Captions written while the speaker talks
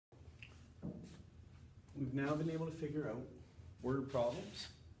we've now been able to figure out word problems,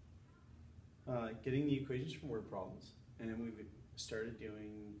 getting the equations from word problems, and we've started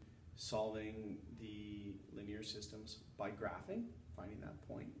doing solving the linear systems by graphing, finding that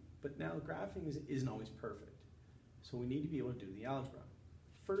point. But now graphing isn't always perfect, so we need to be able to do the algebra.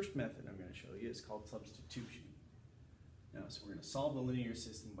 First method I'm going to show you is called substitution. Now, so we're going to solve the linear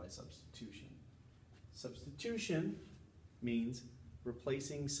system by substitution. Substitution means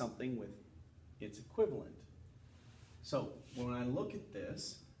replacing something with its equivalent. So when I look at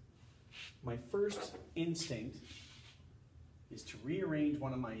this, my first instinct is to rearrange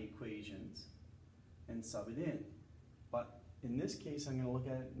one of my equations and sub it in. But in this case, I'm going to look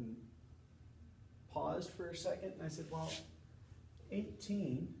at it and pause for a second, and I said, well,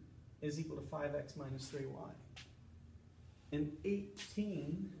 18 is equal to 5x minus 3y. And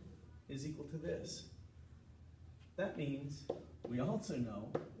 18 is equal to this. That means we also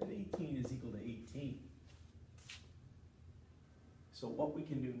know that 18 is equal to 18. So what we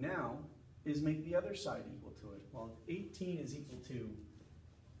can do now is make the other side equal to it. Well, if 18 is equal to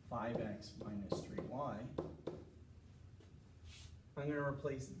 5x minus 3y, I'm going to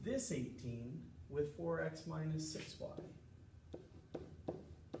replace this 18 with 4x minus 6y.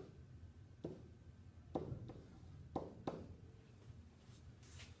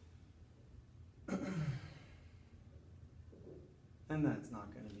 And that's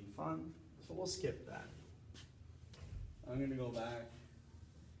not going to be fun, so we'll skip that. I'm going to go back,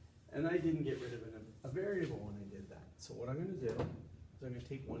 and I didn't get rid of a variable when I did that. So what I'm going to do is I'm going to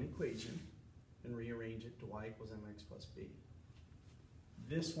take one equation and rearrange it to y equals mx plus b.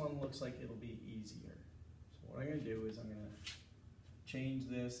 This one looks like it'll be easier. So what I'm going to do is I'm going to change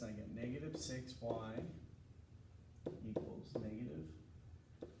this, and I get negative 6y equals negative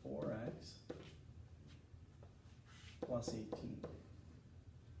 4x plus 18.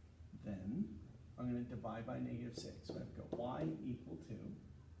 Then I'm going to divide by negative 6. So I've got y equal to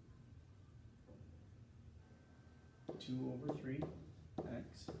 2 over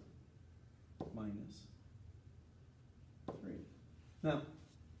 3x minus 3. Now,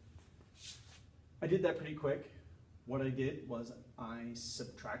 I did that pretty quick. What I did was I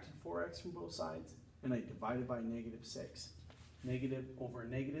subtracted 4x from both sides, and I divided by negative 6. Negative over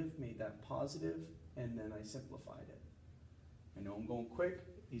negative made that positive, and then I simplified it. I know I'm going quick.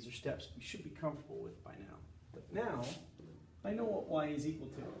 These are steps we should be comfortable with by now. But now, I know what y is equal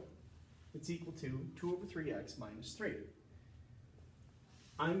to. It's equal to 2 over 3x minus 3.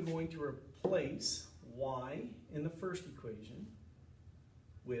 I'm going to replace y in the first equation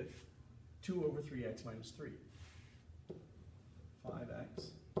with 2 over 3x minus 3.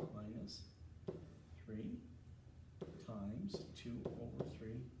 5x minus 3 times 2 over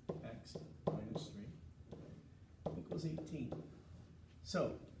 3x minus 3 equals 18.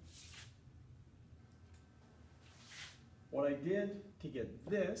 So, what I did to get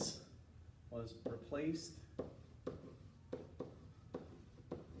this was replaced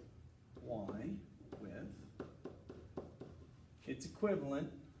y with its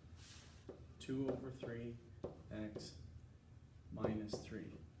equivalent, 2 over 3x minus 3.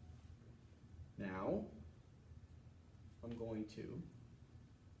 Now, I'm going to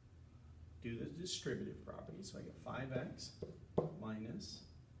do the distributive property. So I get 5x minus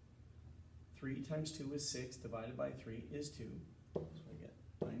 3 times 2 is 6, divided by 3 is 2. So I get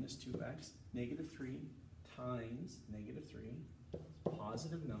minus 2x, negative 3 times negative 3,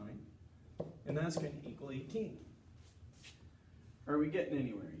 positive 9, and that's going to equal 18. Are we getting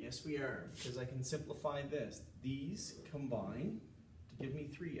anywhere? Yes, we are, because I can simplify this. These combine to give me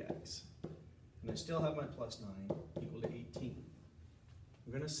 3x, and I still have my plus 9 equal to 18.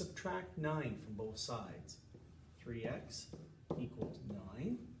 I'm going to subtract 9 from both sides. 3x equals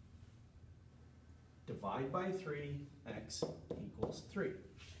 9. Divide by 3, x equals 3.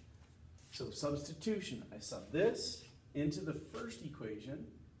 So substitution, I sub this into the first equation.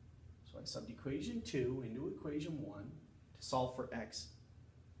 So I subbed equation 2 into equation 1 to solve for x.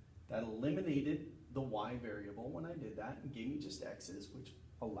 That eliminated the y variable when I did that and gave me just x's, which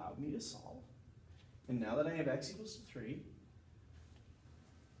allowed me to solve. And now that I have x equals to 3,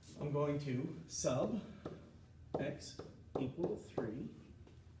 I'm going to sub x equal to 3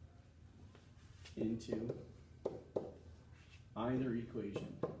 into either equation.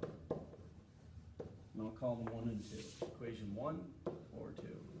 And I'll call them 1 and 2. Equation 1 or 2.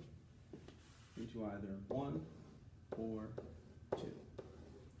 Into either 1 or 2.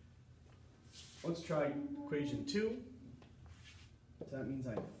 Let's try equation 2. So that means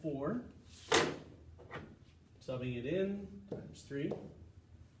I have 4. Subbing it in times 3.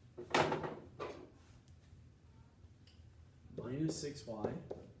 Minus 6y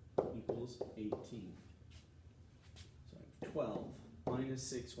equals 18. 12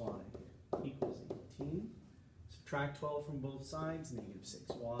 minus 6y equals 18. Subtract 12 from both sides, negative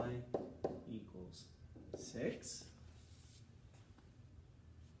 6y equals 6.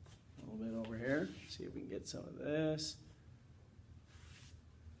 A little bit over here, see if we can get some of this.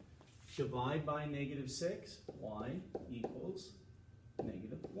 Divide by negative 6, y equals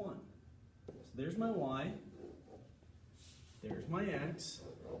negative 1. So there's my y, there's my x.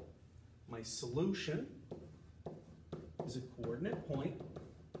 My solution is a coordinate point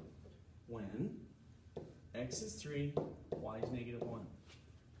when x is 3, y is negative 1.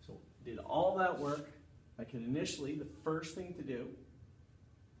 So did all that work. I could initially, the first thing to do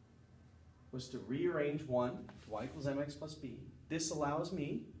was to rearrange 1 to y equals mx plus b. This allows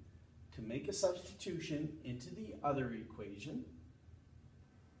me to make a substitution into the other equation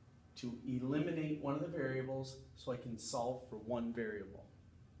to eliminate one of the variables so I can solve for one variable.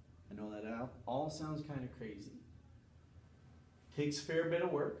 I know that all sounds kind of crazy. Takes a fair bit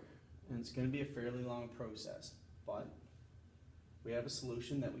of work, and it's going to be a fairly long process, but we have a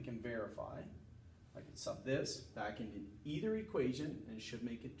solution that we can verify. I can sub this back into either equation and it should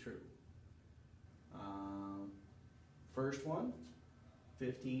make it true. First one,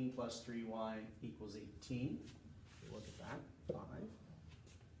 15 plus 3y equals 18. Look at that, 5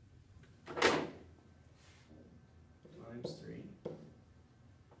 times 3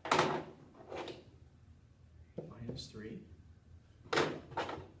 minus 3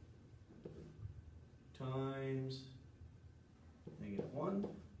 times negative 1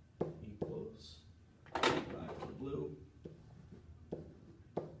 equals, back to the blue,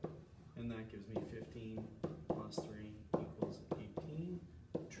 and that gives me 15 plus 3 equals 18.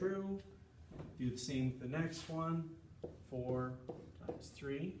 True. Do the same with the next one. 4 times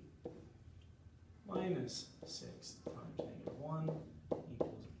 3 minus 6 times negative 1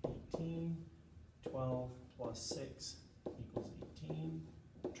 equals 18. 12 plus 6 equals 18.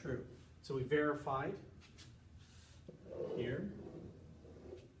 True. So we verified here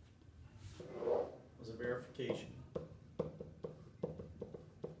was a verification.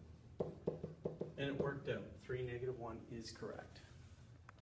 And it worked out. 3, negative 1 is correct.